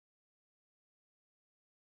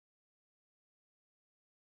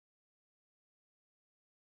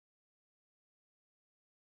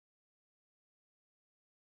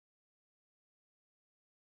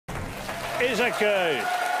Et j'accueille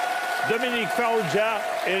Dominique Farrugia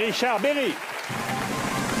et Richard Berry.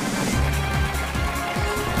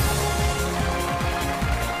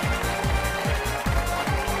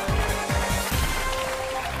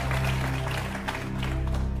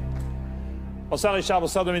 Bonsoir Richard,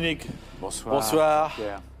 bonsoir Dominique. Bonsoir. Bonsoir.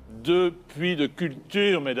 Deux puits de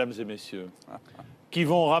culture, mesdames et messieurs, qui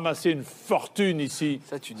vont ramasser une fortune ici.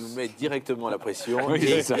 Ça, tu nous mets directement la pression. Oui,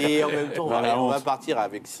 et en même temps, on va partir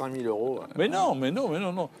avec 5 000 euros. Mais non.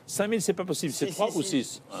 5 000, c'est pas possible. C'est 3 ou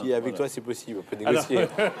 6. Si, avec toi, c'est possible. On peut négocier.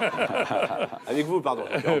 Avec vous, pardon.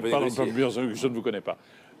 On peut négocier. Je ne vous connais pas.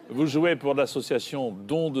 Vous jouez pour l'association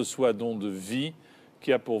Don de soi, don de vie,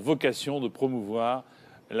 qui a pour vocation de promouvoir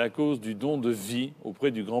la cause du don de vie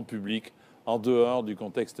auprès du grand public, en dehors du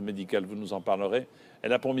contexte médical. Vous nous en parlerez.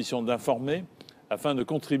 Elle a pour mission d'informer afin de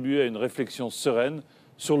contribuer à une réflexion sereine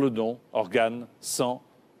sur le don, organes, sang,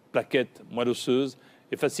 plaquettes, moelle osseuse,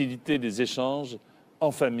 et faciliter les échanges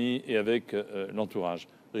en famille et avec l'entourage.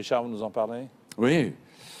 Richard, vous nous en parlez? Oui,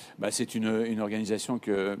 c'est une organisation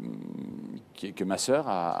que ma sœur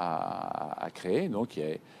a créée, donc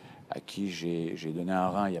à qui j'ai donné un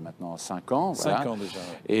rein il y a maintenant 5 ans. 5 ans déjà.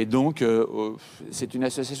 Ouais. Et donc, c'est une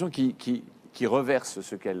association qui reverse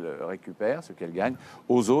ce qu'elle récupère, ce qu'elle gagne,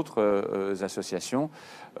 aux autres associations,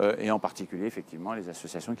 et en particulier, effectivement, les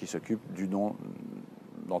associations qui s'occupent du don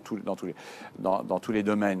dans tous les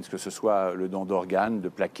domaines, que ce soit le don d'organes, de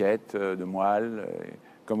plaquettes, de moelle,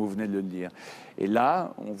 comme vous venez de le dire. Et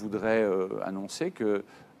là, on voudrait annoncer que,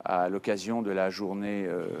 à l'occasion de la journée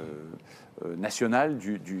nationale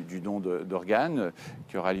du don d'organes,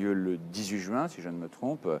 qui aura lieu le 18 juin, si je ne me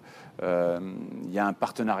trompe, il y a un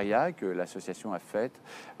partenariat que l'association a fait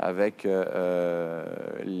avec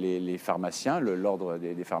les pharmaciens, l'ordre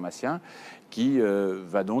des pharmaciens, qui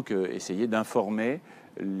va donc essayer d'informer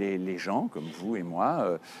les gens, comme vous et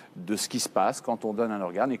moi, de ce qui se passe quand on donne un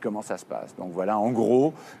organe et comment ça se passe. Donc voilà, en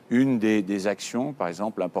gros, une des actions, par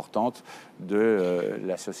exemple, importantes de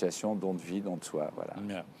l'association Don de vie, don de soi. Voilà.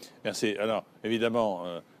 Bien. Merci. Alors, évidemment,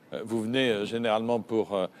 vous venez généralement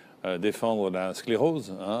pour défendre la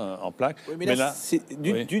sclérose en plaques. Oui, mais là,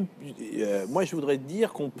 moi, je voudrais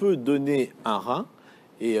dire qu'on peut donner un rein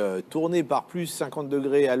et tourner par plus 50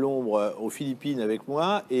 degrés à l'ombre aux Philippines avec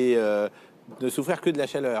moi et ne souffrir que de la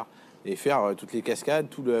chaleur et faire toutes les cascades,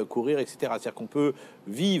 tout le courir, etc. C'est-à-dire qu'on peut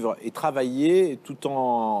vivre et travailler tout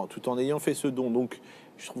en ayant fait ce don. Donc,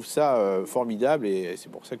 je trouve ça formidable et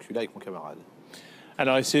c'est pour ça que je suis là avec mon camarade.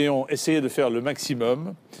 Alors, essayez de faire le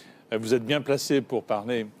maximum. Vous êtes bien placé pour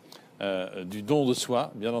parler du don de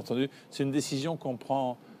soi, bien entendu. C'est une décision qu'on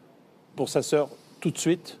prend pour sa sœur tout de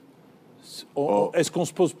suite. Est-ce qu'on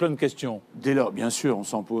se pose plein de questions? Dès lors, bien sûr, on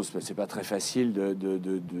s'en pose. C'est pas très facile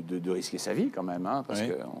de risquer sa vie quand même, parce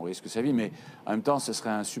qu'on risque sa vie. Mais en même temps, ce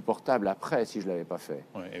serait insupportable après si je l'avais pas fait.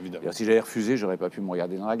 Oui, évidemment. Si j'avais refusé, j'aurais pas pu me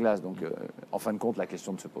regarder dans la glace. Donc, en fin de compte, la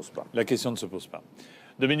question ne se pose pas. La question ne se pose pas.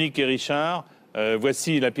 Dominique et Richard,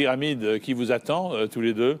 voici la pyramide qui vous attend tous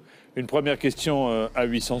les deux. Une première question à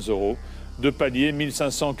 800 €. 2 paliers, 1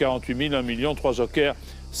 548 000, 1 million, 3 jokers,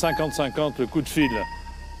 50-50, le coup de fil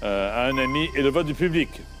à un ami et le vote du public.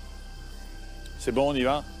 C'est bon, on y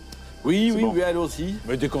va? Oui, bon. allons-y.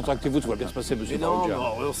 Mais décontractez-vous, tout va bien se passer, monsieur Farrugia.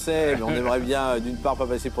 Non, on sait, mais on aimerait bien, d'une part, pas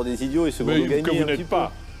passer pour des idiots et secondo, gagner que vous un petit n'êtes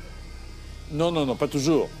pas. Non, pas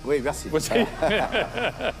toujours. Oui, merci. Voici.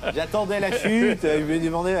 J'attendais la chute, je me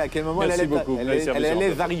demandais à quel moment elle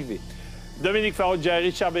allait arriver. Dominique Farrugia et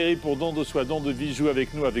Richard Berry pour Don de soi, don de vie, jouent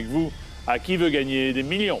avec nous, avec vous. À qui veut gagner des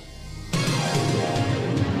millions?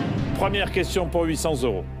 Première question pour 800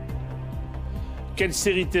 €. Quelle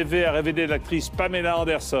série TV a révélé l'actrice Pamela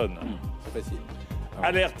Anderson? C'est facile.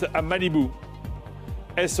 Alerte à Malibu.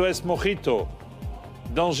 SOS Mojito.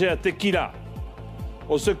 Danger à Tequila.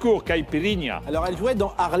 Au secours, Caipirinha. Alors, elle jouait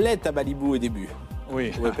dans Arlette à Malibu au début.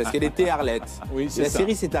 Oui. Ouais, parce qu'elle était Arlette. Oui, c'est la ça.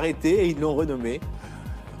 série s'est arrêtée et ils l'ont renommée.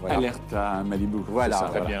 Voilà. Alerte à Malibu. Voilà. Ça,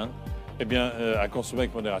 Très bien. Eh bien, à consommer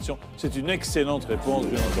avec modération. C'est une excellente réponse,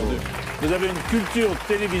 bien entendu. Vous avez une culture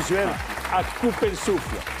télévisuelle à couper le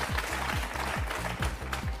souffle.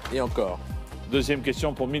 Et encore. Deuxième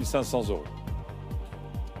question pour 1 500 €.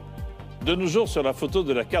 De nos jours, sur la photo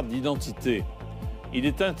de la carte d'identité, il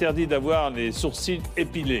est interdit d'avoir les sourcils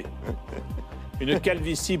épilés, une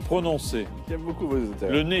calvitie prononcée, J'aime beaucoup vos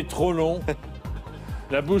auteurs. le nez trop long,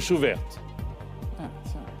 la bouche ouverte.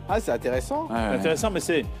 Ah, c'est intéressant. Ouais, ouais. Intéressant, mais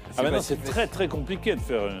c'est maintenant facile. c'est très compliqué de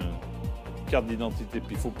faire une carte d'identité. Puis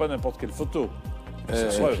il ne faut pas n'importe quelle photo.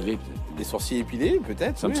 Des sourcils épilés,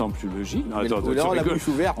 peut-être. Ça me semble plus logique. Non, Mais attends, ou alors la bouche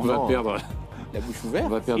ouverte. On va non. perdre. La bouche ouverte. On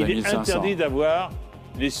va perdre Il est 1500. interdit d'avoir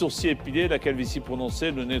les sourcils épilés, la calvitie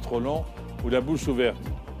prononcée, le nez trop long ou la bouche ouverte.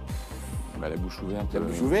 Bah, la bouche ouverte. La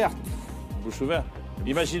bouche ouverte. Bouche ouverte.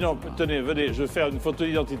 Imaginons, tenez, venez, je vais faire une photo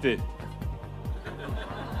d'identité.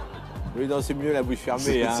 Oui, non, c'est mieux la bouche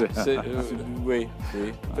fermée. Hein. Oui,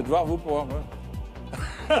 oui. Faites voir, vous, pour voir.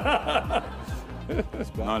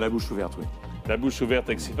 Non, la bouche ouverte, oui. La bouche ouverte,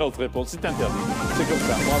 excellente réponse. C'est interdit. C'est comme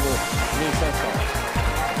ça. Bravo. 1500.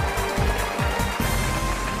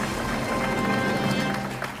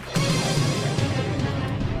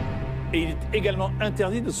 Et il est également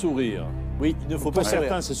interdit de sourire. Oui, il ne faut Pour pas sourire.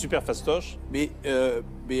 certains, c'est super fastoche. Mais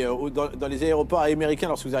dans les aéroports américains,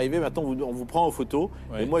 lorsque vous arrivez, maintenant, on vous prend en photo.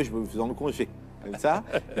 Ouais. Et moi, je me fais dans le coin, je fais comme ça.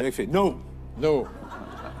 Et le mec fait no, No.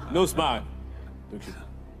 no smile. Donc,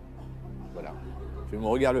 voilà. Je me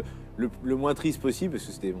regarde le moins triste possible, parce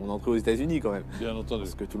que c'était mon entrée aux États-Unis quand même. Bien entendu.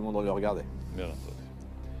 Parce que tout le monde le regardait. Bien entendu.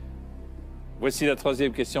 Voici la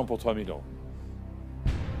troisième question pour 3 000 €.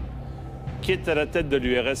 Qui est à la tête de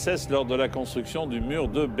l'URSS lors de la construction du mur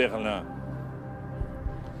de Berlin?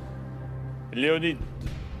 Léonid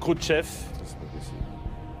Khrouchtchev, C'est pas possible.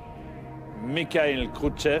 Mikhail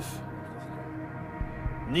Khrouchtchev,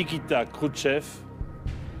 Nikita Khrouchtchev,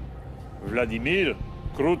 Vladimir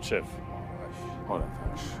Khrouchtchev. Oh la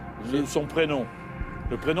vache. Son prénom,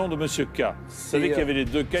 le prénom de Monsieur K. Vous savez qu'il y avait les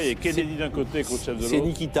deux K, il y a Kennedy d'un côté et Khrouchtchev de C'est l'autre.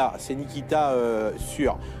 Nikita. C'est Nikita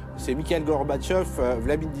sûr. C'est Mikhail Gorbatchev,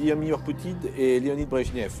 Vladimir Poutine et Leonid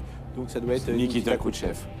Brezhnev. Donc ça doit être Nikita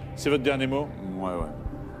Khrouchtchev. C'est votre dernier mot? Ouais, ouais.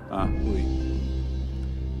 Hein? Oui.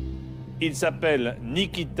 Il s'appelle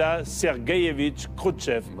Nikita Sergeyevitch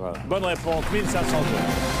Khrouchtchev. Voilà. Bonne réponse, 1500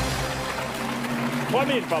 €.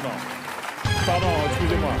 3000, pardon. Pardon,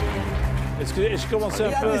 excusez-moi. Je commençais un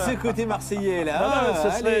peu... Regardez ce côté marseillais là. Voilà, Ah,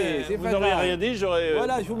 ce serait- allez, c'est vous pas n'auriez grave. rien dit, j'aurais...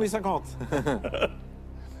 Voilà, je vous mets 50.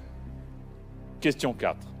 Question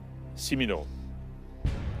 4, 6 000 €.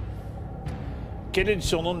 Quel est le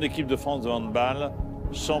surnom de l'équipe de France de handball,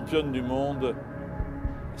 championne du monde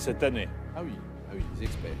cette année? Ah oui, les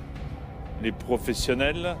experts. Les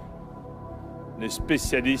professionnels, les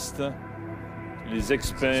spécialistes, les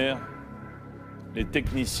experts, les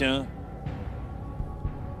techniciens.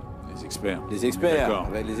 Les experts. Les experts, D'accord.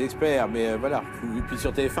 ouais, les experts, mais voilà. Et puis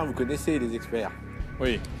sur TF1, vous connaissez les experts.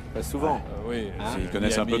 Oui. Pas souvent. Oui, Hein, Ils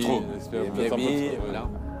connaissent un peu trop. Miami, voilà.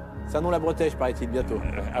 Ça, non, la Bretèche, paraît-il, bientôt.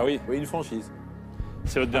 Ah oui, Oui, une franchise.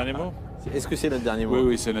 c'est votre dernier mot? Est-ce que c'est notre dernier mot? Oui,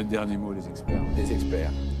 oui, c'est notre dernier mot, les experts. Les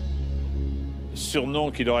experts.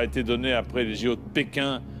 Surnom qui leur a été donné après les JO de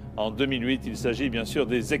Pékin en 2008. Il s'agit bien sûr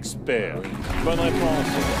des experts. Bonne réponse.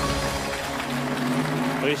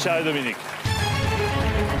 Richard et Dominique.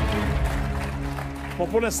 Bon,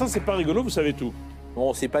 pour l'instant, c'est pas rigolo, vous savez tout.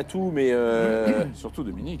 Bon, c'est pas tout, mais Surtout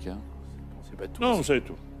Dominique. Hein. c'est pas tout. Non, vous savez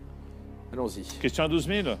tout. Allons-y. Question à 12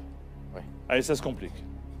 000? Ouais. Allez, ça se complique.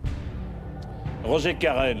 Roger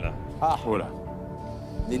Carrel Ah, Oh là.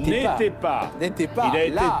 n'était pas. N'était pas. N'était pas. Il a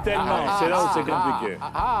été là. tellement, c'est là où c'est compliqué.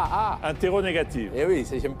 Ah. Interro négatif. Eh oui,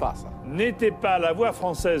 ça, j'aime pas ça. N'était pas la voix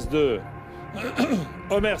française de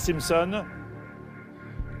Homer Simpson,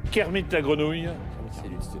 Kermit la grenouille, C'est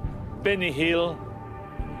lui, c'est lui. Benny Hill,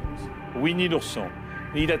 Winnie l'ourson.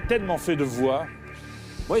 Et il a tellement fait de voix.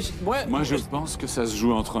 Moi, je pense que ça se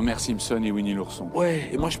joue entre Homer Simpson et Winnie l'ourson. Ouais,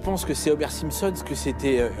 et moi je pense que c'est Homer Simpson, parce que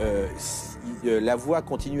c'était la voix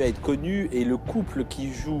continue à être connue et le couple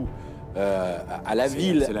qui joue à la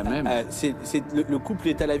ville, c'est la même. Le couple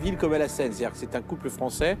est à la ville comme à la scène, c'est-à-dire que c'est un couple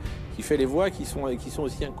français qui fait les voix qui sont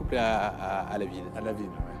aussi un couple à la ville. À la ville,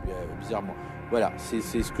 ouais. Bizarrement. Voilà, c'est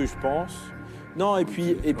ce que je pense. Non, et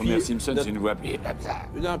puis Homer Simpson, c'est une voix.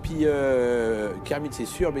 non, puis Kermit, c'est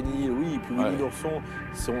sûr, Benny Hill, oui, et puis Winnie Ouais. l'ourson,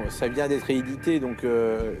 ça vient d'être réédité, donc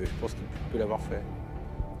je pense qu'il peut l'avoir fait.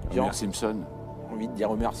 Homer Simpson. J'ai envie de dire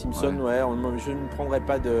Homer Simpson, ouais, je ne prendrai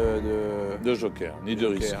pas De joker, ni de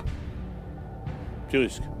risque. Joker. Petit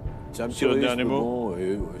risque. C'est un petit Sur le risque, dernier mais mot bon,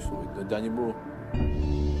 ouais, c'est notre dernier mot. De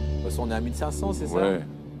toute façon, on est à 1500, c'est ça? Ouais.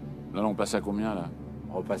 Là, on passe à combien, là?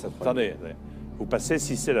 On repasse à 3. Attendez, vous passez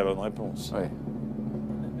si c'est la bonne réponse. Ouais.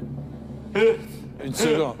 Une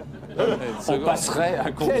seconde. On passerait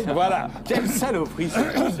à combien? Voilà. Quelle saloperie ça.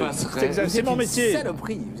 On passerait. C'est mon métier.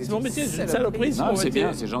 Saloperie. C'est mon métier, c'est une saloperie, c'est Non, mon c'est métier.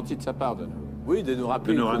 bien, c'est gentil de sa part de Oui, de nous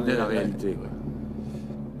rappeler. nous ramener la Ouais. réalité.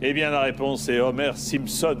 Eh bien, la réponse est Homer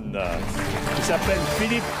Simpson. Il s'appelle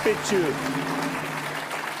Philippe Pétieux.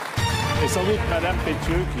 Et sans doute Madame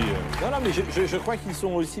Pétieux qui... Non, mais je crois qu'ils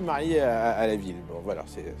sont aussi mariés à la ville. Bon, voilà,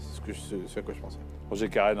 c'est ce à quoi je pensais. Roger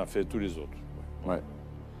Carrel a fait tous les autres. Ouais.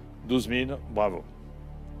 12 000, bravo.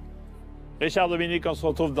 Richard, Dominique, on se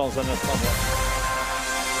retrouve dans un instant.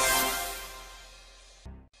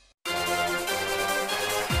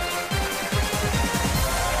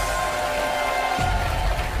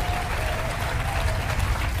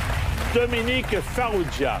 Dominique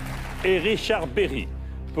Farrugia et Richard Berry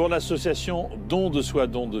pour l'association Don de soi,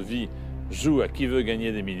 don de vie joue à Qui veut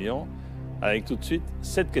gagner des millions avec tout de suite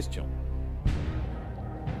cette question.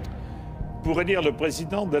 Pour élire le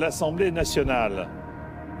président de l'Assemblée nationale,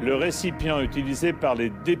 le récipient utilisé par les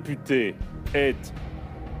députés est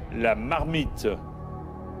la marmite,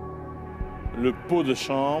 le pot de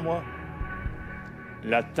chambre,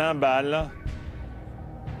 la timbale,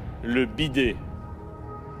 le bidet.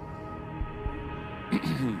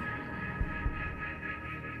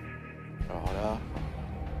 Alors là,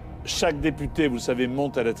 Chaque député, vous le savez,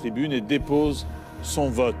 monte à la tribune et dépose son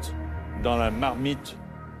vote dans la marmite,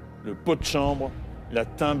 le pot de chambre, la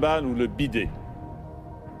timbale ou le bidet.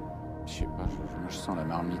 Je sais pas, moi je sens la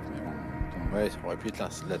marmite, mais bon. Attends. ouais, ça aurait pu être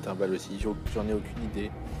la timbale aussi. J'en ai aucune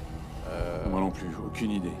idée. Moi non plus,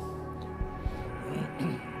 aucune idée.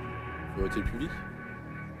 Faut voter le public.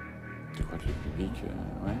 Tu crois que le public.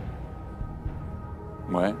 Ouais.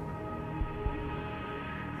 Ouais.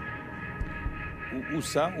 Ou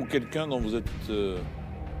ça, ou quelqu'un dont vous êtes...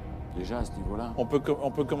 Déjà à ce niveau-là. On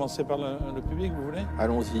peut commencer par le public, vous voulez?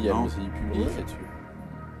 Allons-y, Non. public Ouais. là-dessus.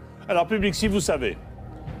 Alors, public, si vous savez,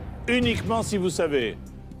 uniquement si vous savez,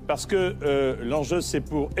 parce que l'enjeu, c'est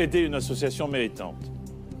pour aider une association méritante.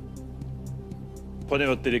 Prenez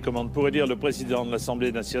votre télécommande pour élire le président de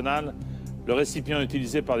l'Assemblée nationale. Le récipient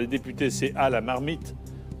utilisé par les députés, c'est A, la marmite,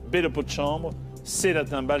 B, le pot de chambre, C, la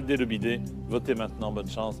timbale, D, le bidet. Votez maintenant, bonne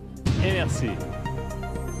chance et merci.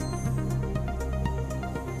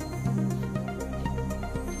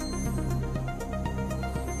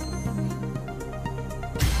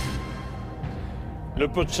 Le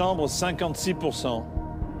pot de chambre, 56%. Ouais,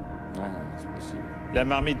 c'est possible. La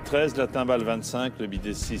marmite, 13%. La timbale, 25%. Le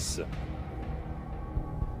bidet, 6%.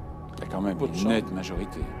 Il y a quand même Pot de une chambre. nette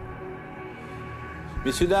majorité.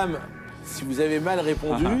 Messieurs, dames, si vous avez mal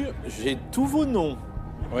répondu, j'ai tous vos noms.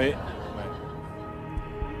 Oui.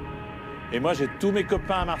 Et moi, j'ai tous mes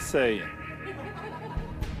copains à Marseille.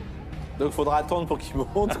 Donc il faudra attendre pour qu'ils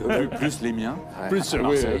montent. Plus les miens. Plus à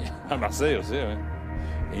Marseille. À Marseille aussi,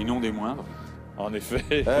 oui. Et non des moindres. En effet.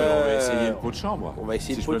 On va essayer le pot de chambre. On va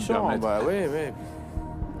essayer si le je pot peux de me chambre. permettre. Bah, ouais.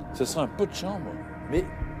 Ce sera un pot de chambre. Mais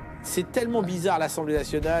c'est tellement bizarre l'Assemblée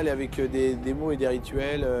nationale avec des mots et des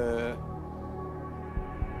rituels.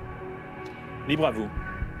 Libre à vous.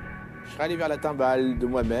 Je serais allé vers la timbale de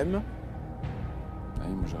moi-même. Ah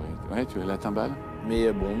oui, moi j'aurais. Ouais, tu as la timbale.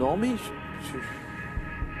 Mais bon, non, mais Moi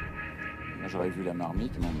j'aurais vu la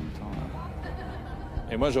marmite, mais en même temps.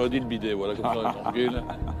 Et moi, j'aurais dit le bidet. Voilà, comme ça, on est tranquille.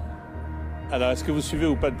 Alors, est-ce que vous suivez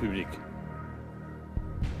ou pas le public?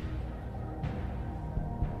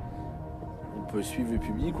 on peut suivre le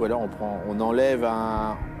public ou alors on enlève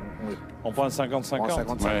un. On prend un On prend 50-50.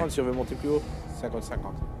 50-50 Ouais. si on veut monter plus haut. 50-50.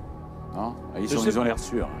 Non Je ils sais ont l'air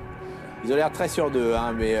sûrs. Ils ont l'air très sûrs d'eux,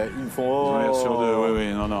 hein, mais ils me font. Ils ont l'air sûrs d'eux. Oh.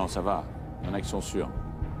 Oui, non, ça va. Il y en a qui sont sûrs.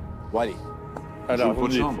 Bon, allez, Alors, Joue le vous pot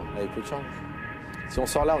de dites, chambre. allez, peu de chance. Si on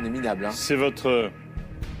sort là, on est minable. Hein. c'est votre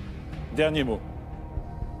dernier mot.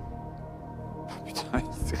 Putain,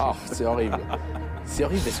 Oh, c'est horrible. C'est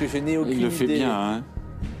horrible parce que je n'ai aucune idée. il le fait bien, hein.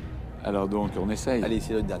 Alors donc, on essaye. Allez,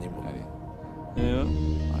 c'est notre dernier mot. Allez. Et,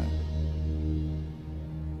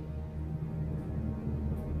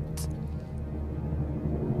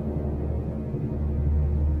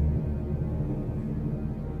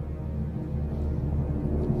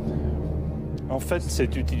 En fait,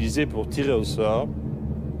 c'est utilisé pour tirer au sort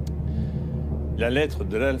la lettre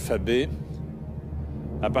de l'alphabet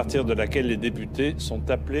à partir de laquelle les députés sont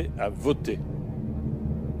appelés à voter.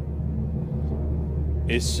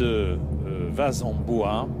 Et ce vase en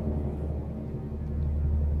bois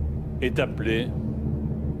est appelé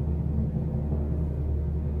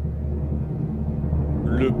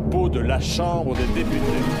le pot de la Chambre des députés.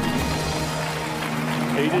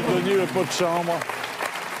 Et il est devenu le pot de chambre.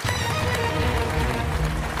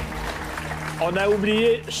 On a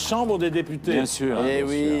oublié Chambre des députés. Bien sûr. hein, Eh bien sûr.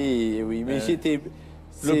 oui, oui, mais j'étais.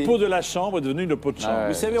 Le c'est- pot de la Chambre est devenu le pot de chambre. Ouais.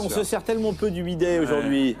 Vous savez, bien on sûr. se sert tellement peu du bidet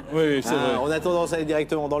aujourd'hui. Oui, c'est vrai. On a tendance à aller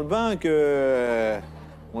directement dans le bain que.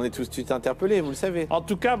 On est tous interpellés, vous le savez. En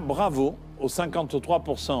tout cas, bravo aux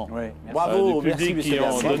 53% Ouais, merci. Bravo, du public merci, qui messieurs,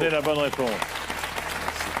 ont dames. donné la bonne réponse.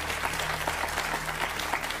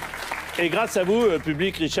 Et grâce à vous,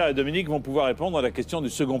 public, Richard et Dominique vont pouvoir répondre à la question du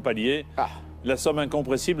second palier, Ah. la somme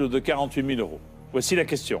incompressible de 48 000 €. Voici la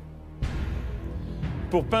question.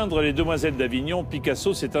 Pour peindre les Demoiselles d'Avignon,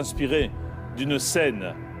 Picasso s'est inspiré d'une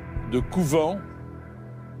scène de couvent,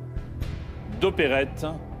 d'opérette,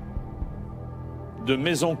 de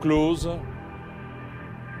maison close,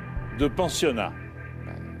 de pensionnat.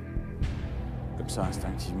 Comme ça,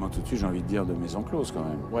 instinctivement, tout de suite, j'ai envie de dire de maison close quand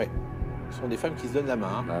même. Ouais. Ce sont des femmes qui se donnent la main.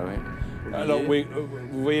 Hein. Bah oui. Alors, oui,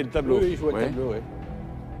 vous voyez le tableau. Oui, je vois Ouais. le tableau, oui.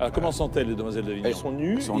 Alors, comment sont-elles, les demoiselles d'Avignon? Elles sont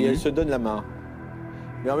nues sont et nues. elles se donnent la main.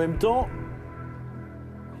 Mais en même temps,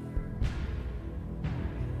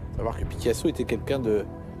 faut savoir que Picasso était quelqu'un de...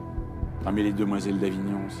 Ah, mais les demoiselles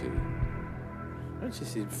d'Avignon, c'est... Ouais,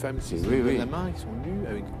 c'est des femmes qui C'est- se oui, donnent oui. la main, qui sont nues,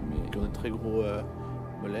 avec, Mais- qui ont de très gros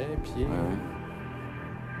mollets, pieds. Ouais, ouais.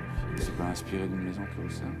 C'est pas inspiré d'une maison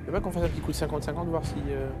close, ça. Il ne pas qu'on fasse un petit coup de 50-50, voir si,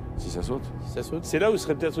 Si ça saute. si ça saute. C'est là où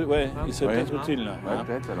serait peut-être il serait Ouais. peut-être utile. Là, Ouais, hein.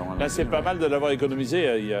 peut-être. Alors, Là, c'est pas mal de l'avoir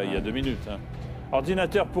économisé il y a 2 minutes. Hein.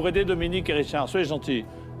 Ordinateur, pour aider Dominique et Richard, soyez gentils.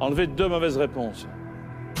 Enlevez 2 mauvaises réponses.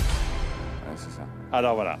 Ouais, c'est ça.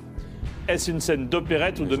 Alors voilà. Est-ce une scène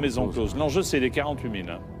d'opérette ou de Maison maison close. close? L'enjeu, c'est les 48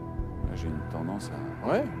 000. Hein. J'ai une tendance à...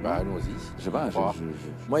 Ouais, bah allons-y. Je sais pas, Crois.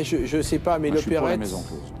 Moi, je sais pas, mais moi, je suis pour la l'opérette... maison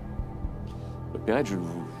close. L'opérette, je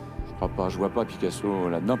crois pas, je vois pas Picasso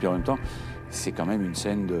là-dedans. Puis en même temps, c'est quand même une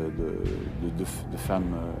scène de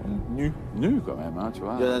femmes nues. nues quand même, hein, tu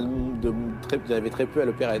vois. Il y en a il y en avait très peu à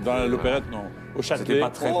l'opérette. Dans l'opérette, non. Au C'était Châtelet. pas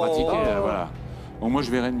très pratiqué, voilà. Bon, moi,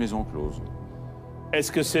 je verrais une maison close.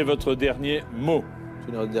 Est-ce que c'est votre dernier mot?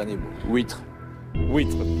 C'est notre dernier mot. Huître.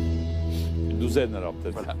 Huître. Une douzaine, alors,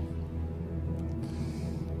 peut-être. Voilà.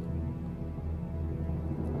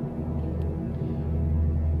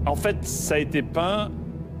 En fait, ça a été peint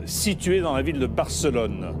situé dans la ville de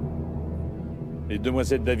Barcelone. Les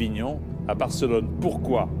demoiselles d'Avignon à Barcelone.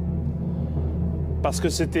 Pourquoi? Parce que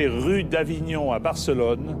c'était rue d'Avignon à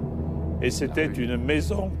Barcelone et c'était une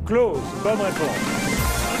maison close. Bonne réponse.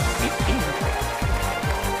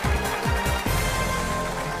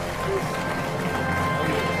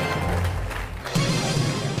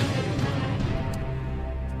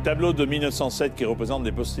 Tableau de 1907 qui représente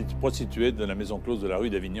les prostituées de la maison close de la rue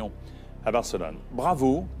d'Avignon à Barcelone.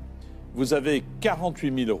 Bravo, vous avez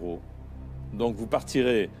 48 000 euros. Donc vous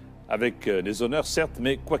partirez avec les honneurs, certes,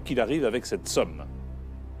 mais quoi qu'il arrive avec cette somme.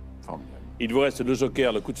 Formidable. Il vous reste le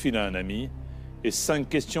joker, le coup de fil à un ami, et 5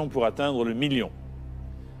 questions pour atteindre le million.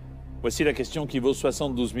 Voici la question qui vaut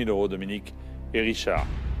 72 000 euros, Dominique et Richard.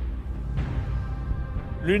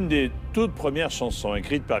 L'une des toutes premières chansons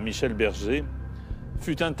écrites par Michel Berger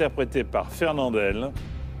fut interprétée par Fernandel,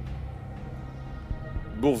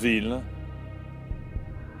 Bourvil,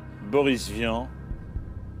 Boris Vian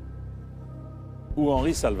ou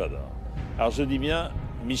Henri Salvador. Alors je dis bien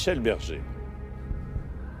Michel Berger.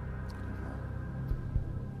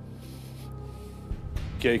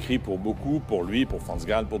 Qui a écrit pour beaucoup, pour lui, pour Franz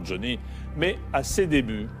Gall, pour Johnny, mais à ses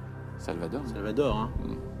débuts, Salvador. Salvador, hein.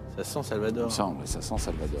 Ça sent Salvador. Ça sent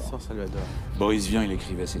Salvador. Ça sent Salvador. Boris Vian, il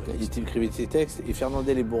écrivait ses Il textes. écrivait ses textes et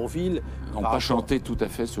Fernandel et Bourvil N'ont pas chanté tout à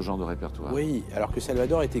fait ce genre de répertoire. Oui, alors que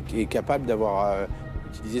Salvador est capable d'avoir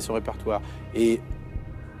utilisé son répertoire. Et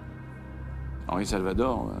Henri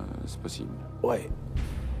Salvador, c'est possible. ouais,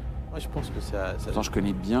 moi je pense que ça Pourtant, je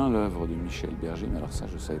connais bien l'œuvre de Michel Berger, mais alors ça,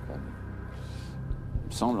 je ne savais pas. Il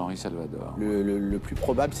me semble Henri Salvador. le plus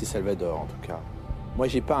probable, c'est Salvador en tout cas. Moi,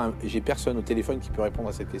 j'ai personne au téléphone qui peut répondre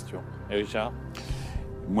à cette question. et Richard,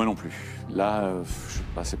 Moi non plus. Là,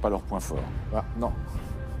 c'est pas leur point fort. Ah, non,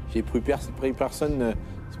 j'ai pris personne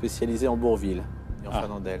spécialisé en Bourvil et en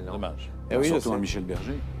Fernandel. Non. dommage. Eh oui, je Surtout sais. un Michel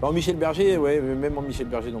Berger. En Michel Berger, ouais, mais même en Michel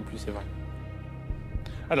Berger non plus, c'est vrai.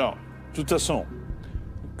 Alors, de toute façon,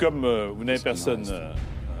 comme vous n'avez Ça personne me reste.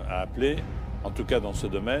 à appeler, en tout cas dans ce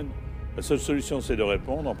domaine, la seule solution, c'est de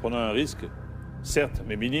répondre en prenant un risque, certes,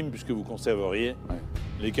 mais minime, puisque vous conserveriez Ouais.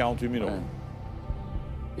 les 48 000 euros. Ouais.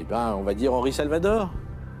 Eh ben, on va dire Henri Salvador,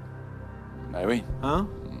 Bah oui. hein?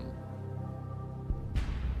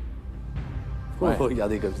 Ouais. Faut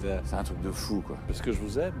regarder comme ça. C'est un truc de fou, quoi. Parce que je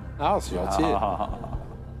vous aime. Ah, c'est gentil, Ah.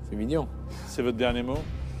 c'est mignon. C'est votre dernier mot?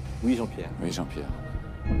 Oui, Jean-Pierre. Oui, Jean-Pierre.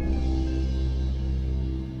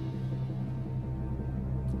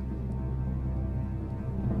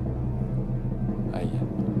 Aïe.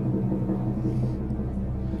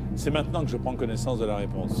 C'est maintenant que je prends connaissance de la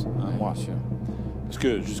réponse. Hein, Ouais, moi. bien sûr. Parce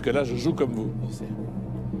que jusque-là, je joue comme vous. Je sais.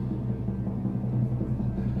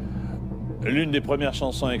 L'une des premières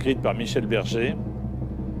chansons écrites par Michel Berger,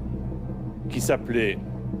 qui s'appelait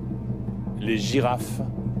Les girafes,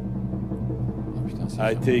 Oh, putain, c'est a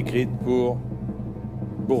dur. été écrite pour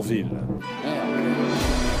Bourvil. Merde.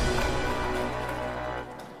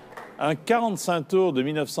 Un 45 tours de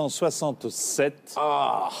 1967,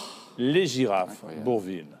 Les girafes, Incroyable.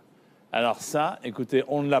 Bourvil. Alors ça, écoutez,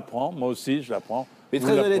 on l'apprend, moi aussi je l'apprends. Mais Vous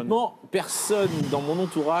très l'apprenez. honnêtement, personne dans mon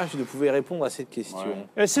entourage ne pouvait répondre à cette question.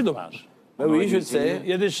 Ouais. Et c'est dommage. Bah On aurait oui, dû je le essayer. sais. Il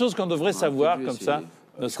y a des choses qu'on devrait savoir dû comme essayer. ça. Ne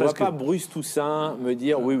Je ne serait-ce vois pas que... Bruce Toussaint me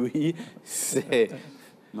dire oui, c'est...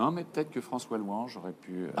 Non, mais peut-être que François Louange aurait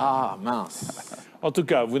pu... Ah, mince. En tout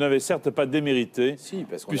cas, vous n'avez certes pas démérité, Si,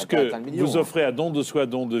 parce qu'on puisque n'a pas atteint le million, vous offrez à don de soi,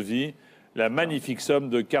 don de vie, la magnifique somme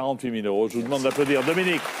de 48 000 €. Je vous demande d'applaudir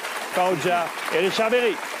Dominique Farrugia et Richard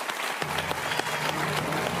Berry.